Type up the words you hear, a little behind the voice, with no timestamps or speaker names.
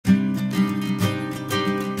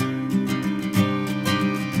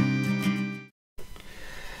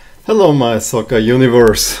Hello, my soccer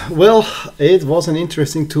universe. Well, it was an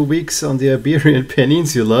interesting 2 weeks on the Iberian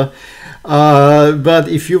Peninsula. But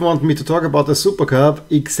if you want me to talk about the Super Cup,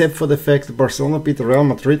 except for the fact that Barcelona beat Real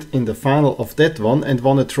Madrid in the final of that one and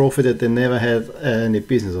won a trophy that they never had any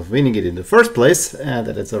business of winning it in the first place, and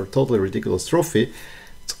that it's a totally ridiculous trophy,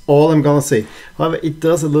 that's all I'm gonna say. However, it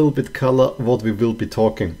does a little bit color what we will be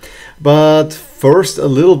talking. But first, a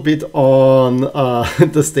little bit on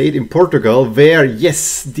the state in Portugal, where,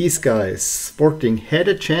 yes, these guys, Sporting, had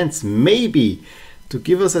a chance maybe to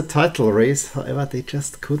give us a title race. However, they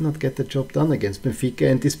just could not get the job done against Benfica.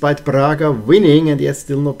 And despite Braga winning, and yes,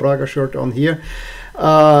 still no Braga shirt on here,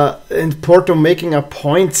 and Porto making up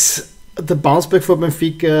points, the bounce back for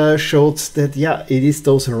Benfica showed that, yeah, it is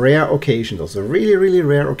those rare occasions, those really, really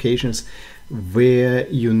rare occasions where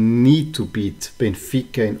you need to beat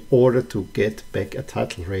Benfica in order to get back a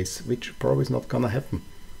title race, which probably is not gonna happen.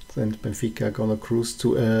 And Benfica are gonna cruise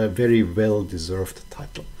to a very well-deserved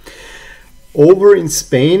title. Over in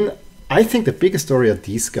Spain, I think the biggest story are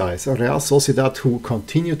these guys, Real Sociedad, who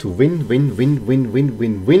continue to win,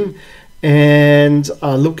 and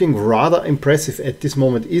are looking rather impressive at this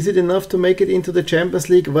moment. Is it enough to make it into the Champions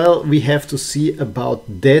League? Well, we have to see about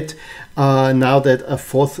that. Now that a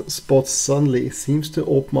fourth spot suddenly seems to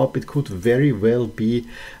open up, it could very well be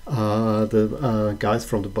the guys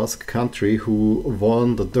from the Basque country who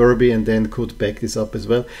won the Derby and then could back this up as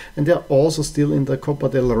well. And they're also still in the Copa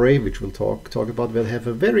del Rey, which we'll talk about. We'll have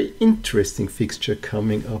a very interesting fixture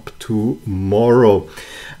coming up tomorrow.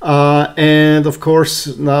 And of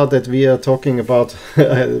course, now that we are talking about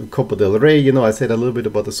Copa del Rey, you know, I said a little bit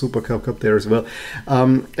about the Super Cup there as well.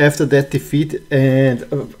 After that defeat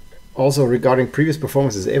and also regarding previous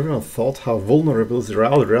performances, everyone thought how vulnerable is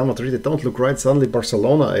Real Madrid. They don't look right. Suddenly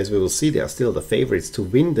Barcelona, as we will see, they are still the favorites to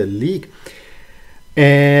win the league.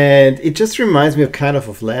 And it just reminds me of kind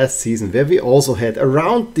of last season, where we also had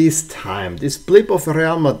around this time this blip of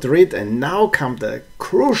Real Madrid, and now come the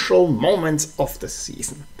crucial moments of the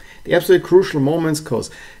season. The absolutely crucial moments, because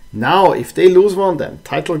now if they lose one, then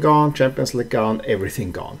title gone, Champions League gone,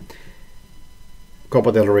 everything gone.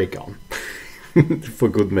 Copa del Rey gone. For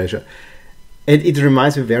good measure. And it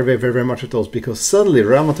reminds me very, very, very much of those, because suddenly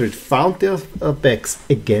Real Madrid found their backs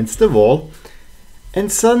against the wall and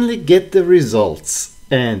suddenly get the results.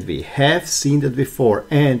 And we have seen that before,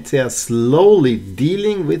 and they are slowly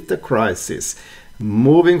dealing with the crisis,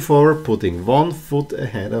 moving forward, putting one foot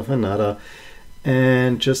ahead of another,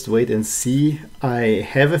 and just wait and see. I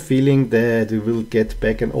have a feeling that we will get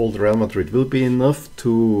back an old Real Madrid. Will be enough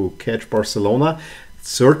to catch Barcelona.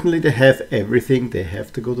 Certainly they have everything. They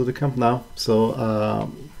have to go to the Camp Nou. So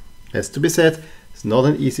has to be said, it's not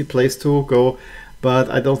an easy place to go. But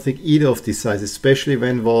I don't think either of these sides, especially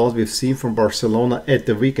when what we've seen from Barcelona at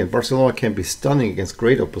the weekend. Barcelona can be stunning against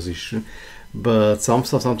great opposition, but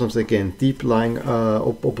sometimes again, deep lying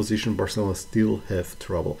opposition, Barcelona still have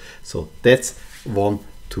trouble. So that's one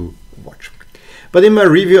to watch. But in my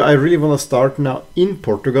review, I really want to start now in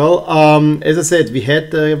Portugal. As I said, we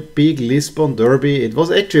had the big Lisbon derby. It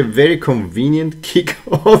was actually a very convenient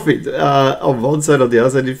kick-off. On one side or the other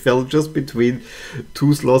side, it fell just between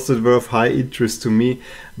two slots that were of high interest to me.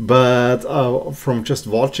 But from just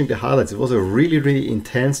watching the highlights, it was a really, really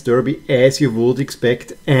intense derby, as you would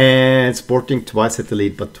expect. And Sporting twice had the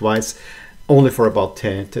lead, but twice only for about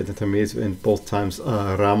 10 minutes. And both times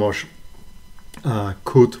Ramos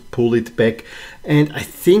could pull it back. And I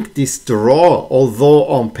think this draw, although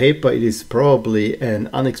on paper it is probably an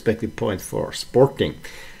unexpected point for Sporting,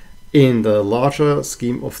 in the larger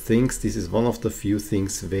scheme of things, this is one of the few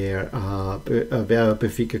things where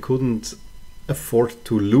Benfica couldn't afford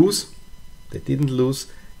to lose. They didn't lose,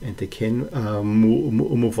 and they can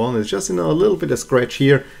move on. It's just, you know, a little bit of scratch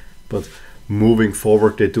here, but moving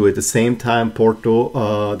forward, they do at the same time.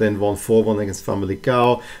 Porto then won 4-1 against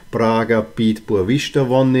Famalicão. Braga beat Boavista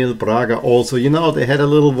 1-0. Braga also, you know, they had a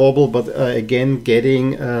little wobble, but again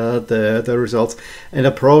getting the results, and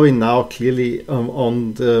are probably now clearly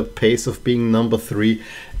on the pace of being number 3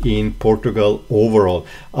 in Portugal overall.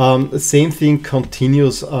 The same thing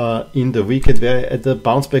continues in the weekend, where the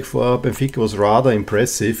bounce back for Benfica was rather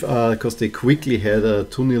impressive, because they quickly had a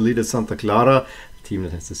 2-0 lead at Santa Clara. Team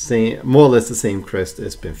that has the same, more or less the same crest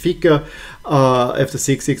as Benfica. After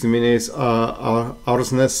 60 minutes,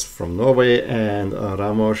 Arsnes from Norway and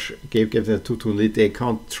Ramos gave them a 2-2 lead. They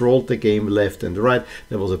controlled the game left and right.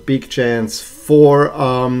 There was a big chance for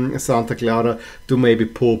Santa Clara to maybe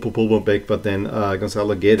pull one back, but then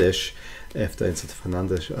Gonzalo Guedes, after Enzo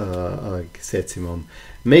Fernandez sets him on,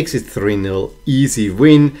 makes it 3-0, easy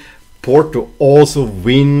win. Porto also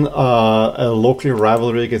win a local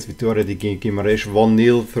rivalry against Vitória de Guimarães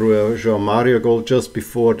 1-0 through a João Mario goal just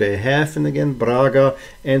before the half, and again Braga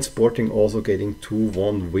and Sporting also getting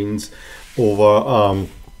 2-1 wins over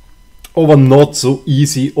over not so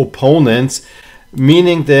easy opponents,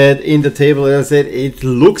 meaning that in the table, as I said, it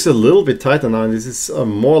looks a little bit tighter now. And this is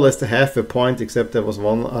more or less the halfway point, except there was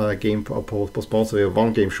one game postponed, so we are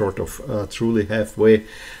one game short of truly halfway.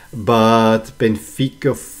 But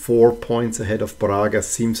Benfica 4 points ahead of Braga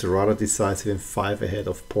seems rather decisive, and 5 ahead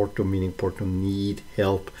of Porto, meaning Porto need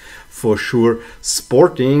help for sure.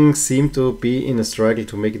 Sporting seem to be in a struggle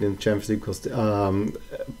to make it in the Champions League, because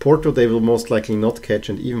Porto they will most likely not catch,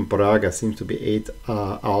 and even Braga seems to be 8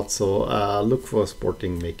 out. So look for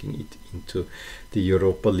Sporting making it into the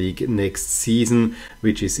Europa League next season,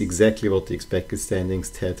 which is exactly what the expected standings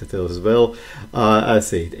tell as well. I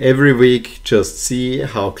say it every week, just see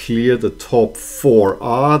how clear the top 4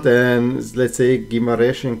 are. Then let's say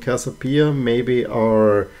Guimarães and Casapia maybe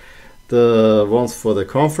are the ones for the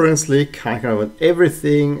Conference League, kind of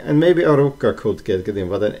everything, and maybe Arouca could get in,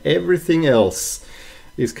 but then everything else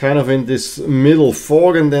is kind of in this middle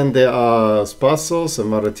fog. And then there are Spassos and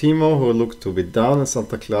Maritimo who look to be down, and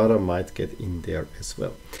Santa Clara might get in there as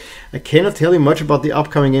well. I cannot tell you much about the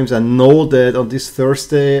upcoming games. I know that on this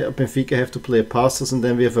Thursday Benfica have to play Passos, and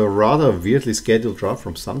then we have a rather weirdly scheduled draw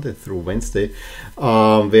from Sunday through Wednesday,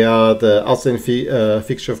 where the outstanding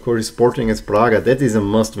fixture of course is Sporting against Braga. That is a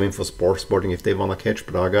must win for Sporting if they want to catch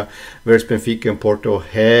Braga, whereas Benfica and Porto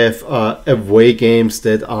have away games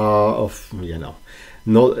that are of, you know,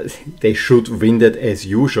 no, they should win that as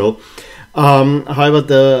usual. However,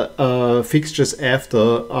 the fixtures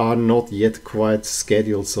after are not yet quite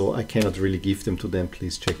scheduled, so I cannot really give them to them.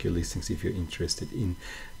 Please check your listings if you're interested in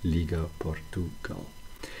Liga Portugal.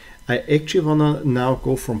 I actually wanna now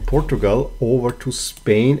go from Portugal over to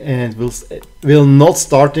Spain, and we'll not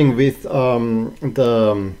starting with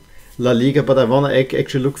the La Liga, but I wanna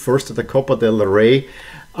actually look first at the Copa del Rey.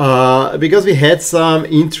 Because we had some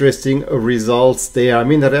interesting results there. I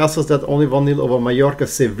mean, the Real Sociedad only 1-0 over Mallorca.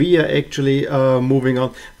 Sevilla actually moving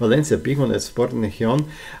on. Valencia, big one at Sporting Gijón.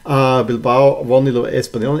 Bilbao 1-0 over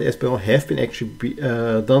Espanyol. Espanyol have been actually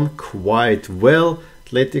done quite well.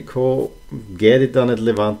 Atletico get it done at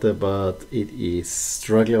Levante, but it is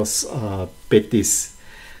strugglers. Betis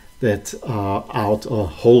that are out, or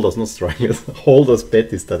holders, not strugglers, holders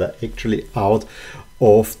Betis that are actually out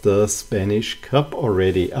of the Spanish Cup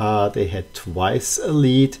already. They had twice a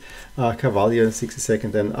lead. Carvalho in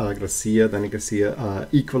 62nd, then Garcia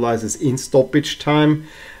equalizes in stoppage time.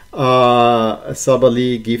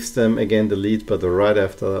 Sabali gives them again the lead, but right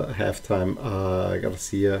after halftime,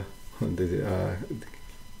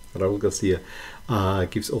 Raul Garcia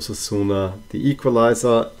gives Osasuna the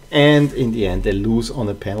equalizer, and in the end they lose on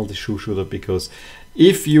a penalty shooter, because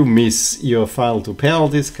if you miss your final 2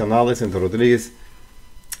 penalties, Canales and Rodriguez,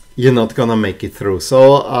 you're not gonna make it through.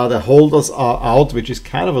 So the holders are out, which is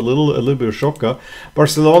kind of a little bit of a shocker.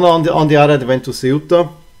 Barcelona on the other hand went to Ceuta,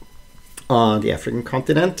 the African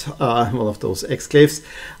continent, one of those exclaves,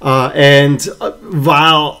 and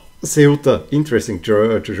while Ceuta, interesting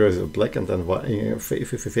jersey, black and then white,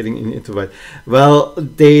 fitting into white. Well,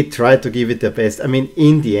 they tried to give it their best. I mean,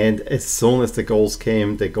 in the end, as soon as the goals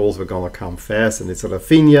came, the goals were gonna come fast, and it's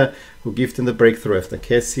Rafinha who gave them the breakthrough after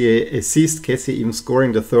Kessie assist. Kessie even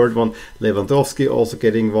scoring the third one. Lewandowski also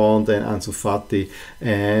getting one, then Ansu Fati,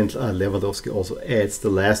 and Lewandowski also adds the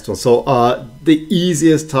last one. So the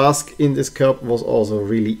easiest task in this cup was also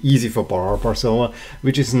really easy for Barcelona,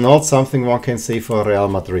 which is not something one can say for Real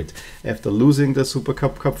Madrid. After losing the Super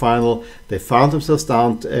Cup final, they found themselves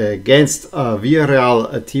down against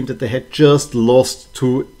Villarreal, a team that they had just lost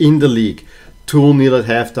to in the league, 2-0 at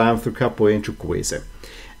halftime through Capoe and Chukwueze.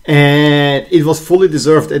 And it was fully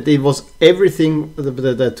deserved, and it was everything the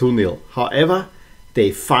 2-0. However, they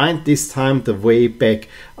find this time the way back.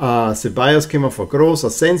 Ceballos came on for Kroos,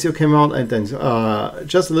 Asensio came on, and then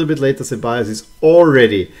just a little bit later Ceballos is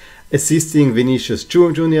already assisting Vinicius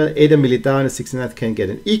Junior. Eder Militao in the 69th can get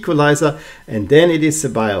an equalizer, and then it is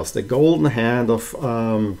Ceballos, the golden hand of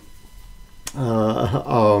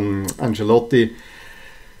Ancelotti,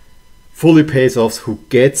 fully pays off, who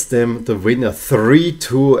gets them the winner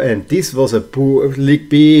 3-2. And this was a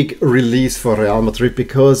big release for Real Madrid,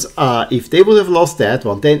 because if they would have lost that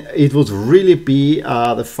one, then it would really be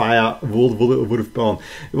the fire would have gone.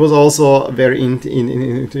 It was also very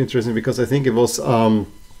interesting, because I think it was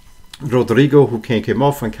Rodrigo who came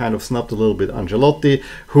off and kind of snubbed a little bit Ancelotti,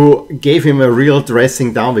 who gave him a real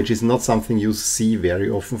dressing down, which is not something you see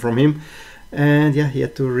very often from him. And yeah, he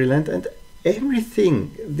had to relent, and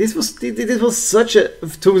everything. This was such a,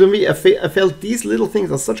 to me, I felt these little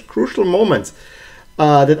things are such crucial moments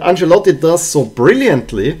that Ancelotti does so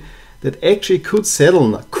brilliantly that actually could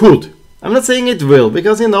settle. I'm not saying it will,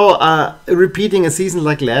 because, you know, repeating a season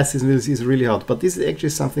like last season is really hard. But this is actually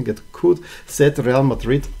something that could set Real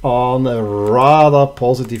Madrid on a rather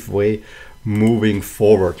positive way moving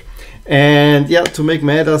forward. And yeah, to make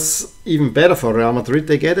matters even better for Real Madrid,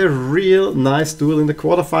 they get a real nice duel in the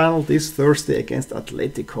quarterfinal this Thursday against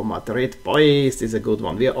Atletico Madrid. Boys, this is a good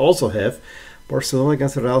one. We also have Barcelona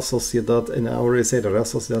against Real Sociedad, and I already said the Real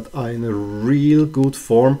Sociedad are in a real good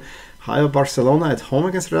form. However, Barcelona at home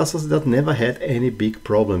against Real Sociedad never had any big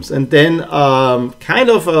problems. And then kind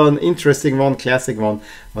of an interesting one, classic one,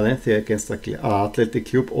 Valencia against Athletic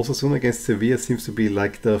Club. Osasuna against Sevilla seems to be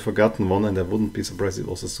like the forgotten one, and I wouldn't be surprised if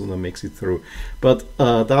Osasuna makes it through. But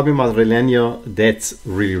Derby Madrileño, that's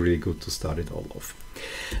really, really good to start it all off.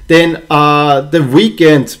 Then the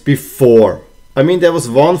weekend before, I mean, there was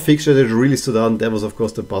one fixture that really stood out, and that was, of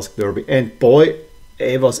course, the Basque Derby. And boy,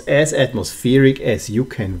 it was as atmospheric as you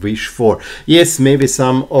can wish for. Yes, maybe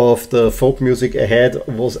some of the folk music ahead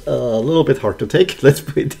was a little bit hard to take, let's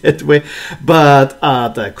put it that way, but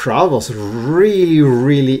the crowd was really,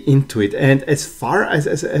 really into it. And as far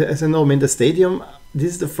as I know, I mean, the stadium,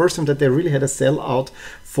 this is the first time that they really had a sellout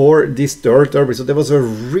for this derby, so there was a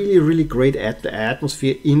really, really great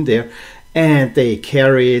atmosphere in there, and they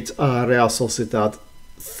carried Real Sociedad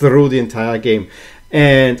through the entire game.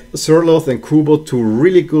 And Sørloth and Kubo, two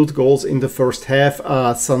really good goals in the first half.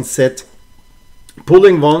 Sunset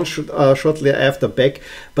pulling one shortly after back,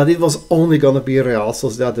 but it was only going to be Real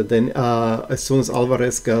Sociedad. And then as soon as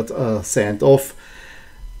Alvarez got sent off,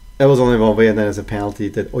 there was only one way, and then there's a penalty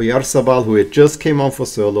that Oyarzabal, who had just came on for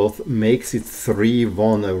Sørloth, makes it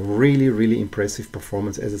 3-1. A really, really impressive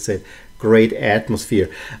performance, as I said. Great atmosphere.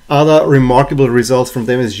 Other remarkable results from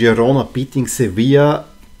them is Girona beating Sevilla.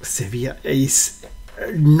 Sevilla is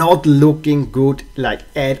not looking good, like,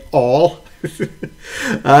 at all.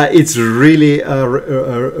 It's really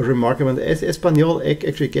remarkable. And Espanyol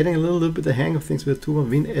actually getting a little bit the hang of things with a 2-1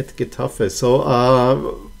 win at Getafe.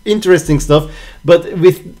 So interesting stuff. But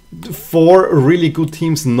with 4 really good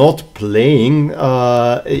teams not playing,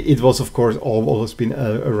 it was, of course, always been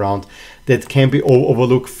around that can be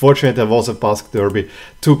overlooked. Fortunately, there was a Basque Derby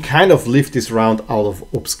to kind of lift this round out of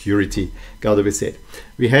obscurity, gotta be said.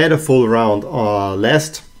 We had a full round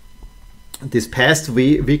this past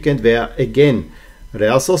weekend, where again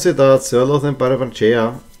Real Sociedad, Sørloth and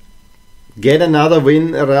Barrenechea get another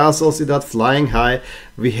win. Real Sociedad flying high.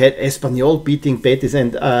 We had Espanyol beating Betis,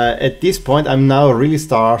 and at this point I'm now really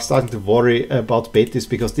starting to worry about Betis,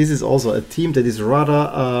 because this is also a team that is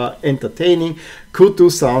rather entertaining, could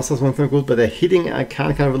do something good, but they're hitting a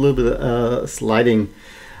kind of a little bit sliding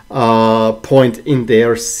point in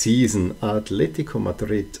their season. Atletico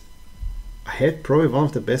Madrid had probably one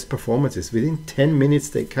of the best performances. Within 10 minutes,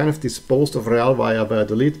 they kind of disposed of Real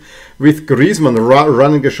Valladolid, with Griezmann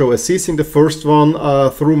running the show, assisting the first one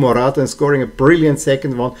through Morata and scoring a brilliant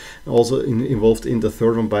second one, also involved in the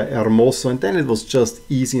third one by Hermoso. And then it was just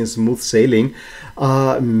easy and smooth sailing.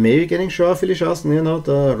 Maybe getting Felix, you know,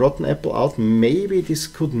 the rotten apple out. Maybe this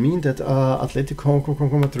could mean that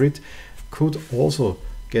Atletico Madrid could also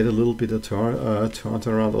get a little bit of turned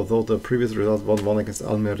around, although the previous result 1-1 against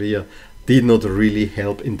Almeria did not really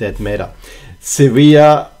help in that matter.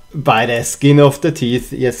 Sevilla by the skin of the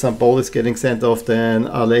teeth. Yes, Sampol is getting sent off, then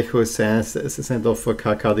Alejo is sent off for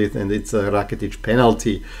Cadiz, and it's a Rakitic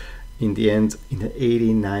penalty in the end, in the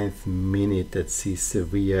 89th minute, that sees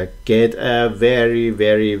Sevilla get a very,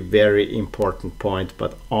 very, very important point.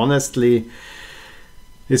 But honestly,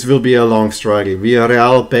 this will be a long struggle.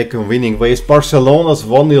 Villarreal back on winning ways. Barcelona's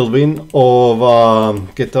 1-0 win over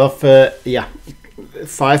Getafe. Yeah,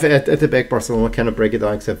 5 at the back. Barcelona cannot break it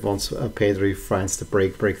down, except once Pedri finds the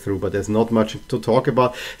breakthrough, but there's not much to talk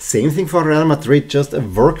about. Same thing for Real Madrid, just a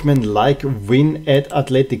workman-like win at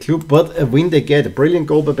Athletic Club, but a win they get. A brilliant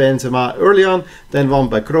goal by Benzema early on, then one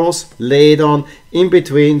by Kroos, late on, in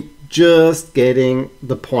between, just getting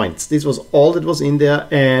the points. This was all that was in there,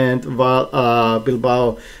 and while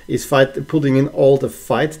Bilbao is putting in all the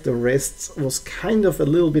fight, the rest was kind of a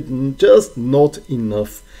little bit just not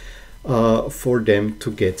enough for them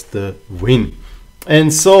to get the win.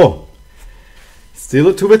 And so, still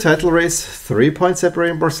a 2-way title race, 3 points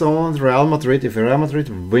separating Barcelona and Real Madrid. If Real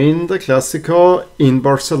Madrid win the Clásico in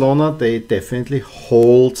Barcelona, they definitely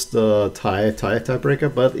hold the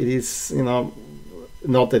tiebreaker, but it is, you know,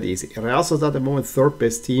 not that easy. Real Sociedad at the moment 3rd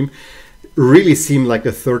best team. really seem like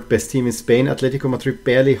the third best team in Spain. Atletico Madrid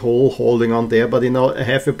barely holding on there, but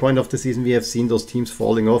half a point of the season we have seen those teams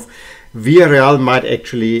falling off. Villarreal might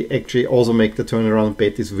actually also make the turnaround.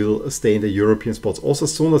 Betis will stay in the European spots.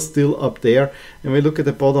 Osasuna still up there. And we look at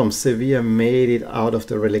the bottom. Sevilla made it out of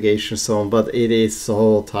the relegation zone, but it is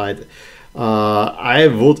so tight. I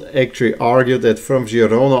would actually argue that from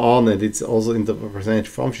Girona on, and it's also in the percentage,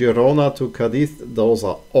 from Girona to Cadiz, those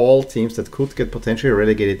are all teams that could get potentially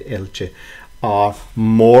relegated. Elche are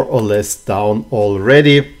more or less down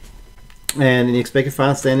already. And in the expected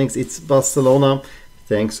final standings, it's Barcelona,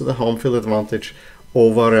 thanks to the home field advantage,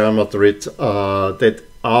 over Real Madrid, that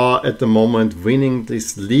are at the moment winning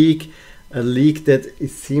this league. A league that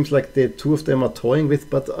it seems like the two of them are toying with,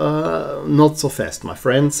 but not so fast, my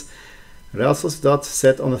friends. Real Sociedad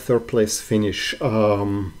set on a third place finish.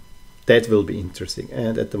 That will be interesting.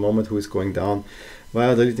 And at the moment, who is going down?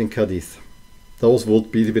 Valladolid and Cadiz. Those would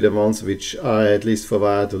be the ones which, at least for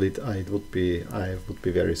Valladolid, I would be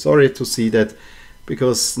very sorry to see that,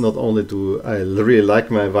 because not only do I really like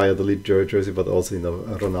my Valladolid jersey, but also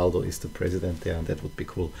Ronaldo is the president there, and that would be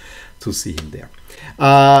cool to see him there.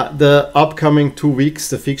 The upcoming 2 weeks,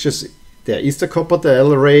 the fixtures. There is the Copa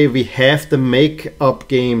del Rey. We have the make-up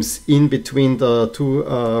games in between the two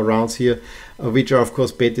rounds here, which are of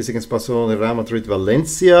course Betis against Barcelona, Real Madrid,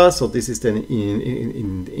 Valencia. So this is then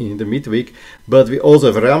in the midweek. But we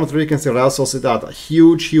also have Real Madrid against the Real Sociedad. A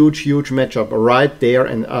huge matchup right there,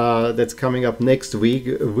 and that's coming up next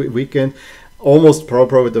weekend. Almost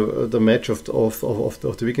probably the match of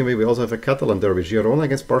the weekend. We also have a Catalan derby, Girona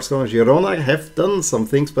against Barcelona. Girona have done some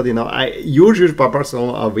things, but usually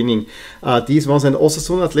Barcelona are winning these ones. And also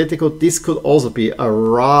Osasuna Atletico, this could also be a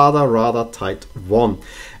rather tight one.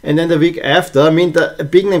 And then the week after, the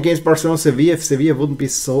big name against Barcelona, Sevilla, if Sevilla wouldn't be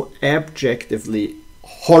so abjectively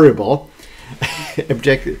horrible. And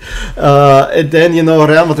then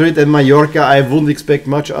Real Madrid and Mallorca, I wouldn't expect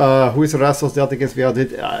much. Who is Real Sociedad against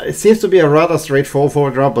Villarreal? It seems to be a rather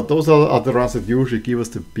straightforward round, but those are the rounds that usually give us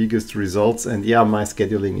the biggest results. And yeah, my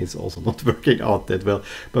scheduling is also not working out that well,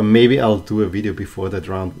 but maybe I'll do a video before that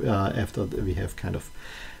round after we have kind of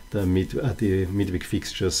the midweek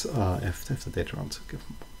fixtures after that round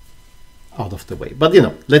out of the way. But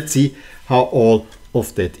let's see how all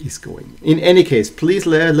of that is going. In any case, please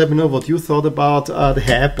let me know what you thought about the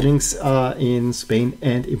happenings in Spain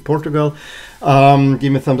and in Portugal.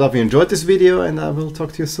 Give me a thumbs up if you enjoyed this video, and I will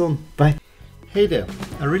talk to you soon. Bye. Hey there,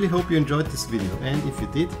 I really hope you enjoyed this video, and if you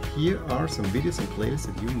did, here are some videos and playlists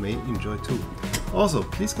that you may enjoy too. Also,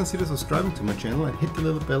 please consider subscribing to my channel and hit the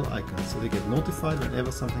little bell icon so you get notified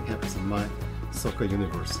whenever something happens in my soccer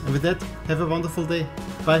universe. And with that, have a wonderful day.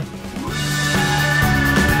 Bye.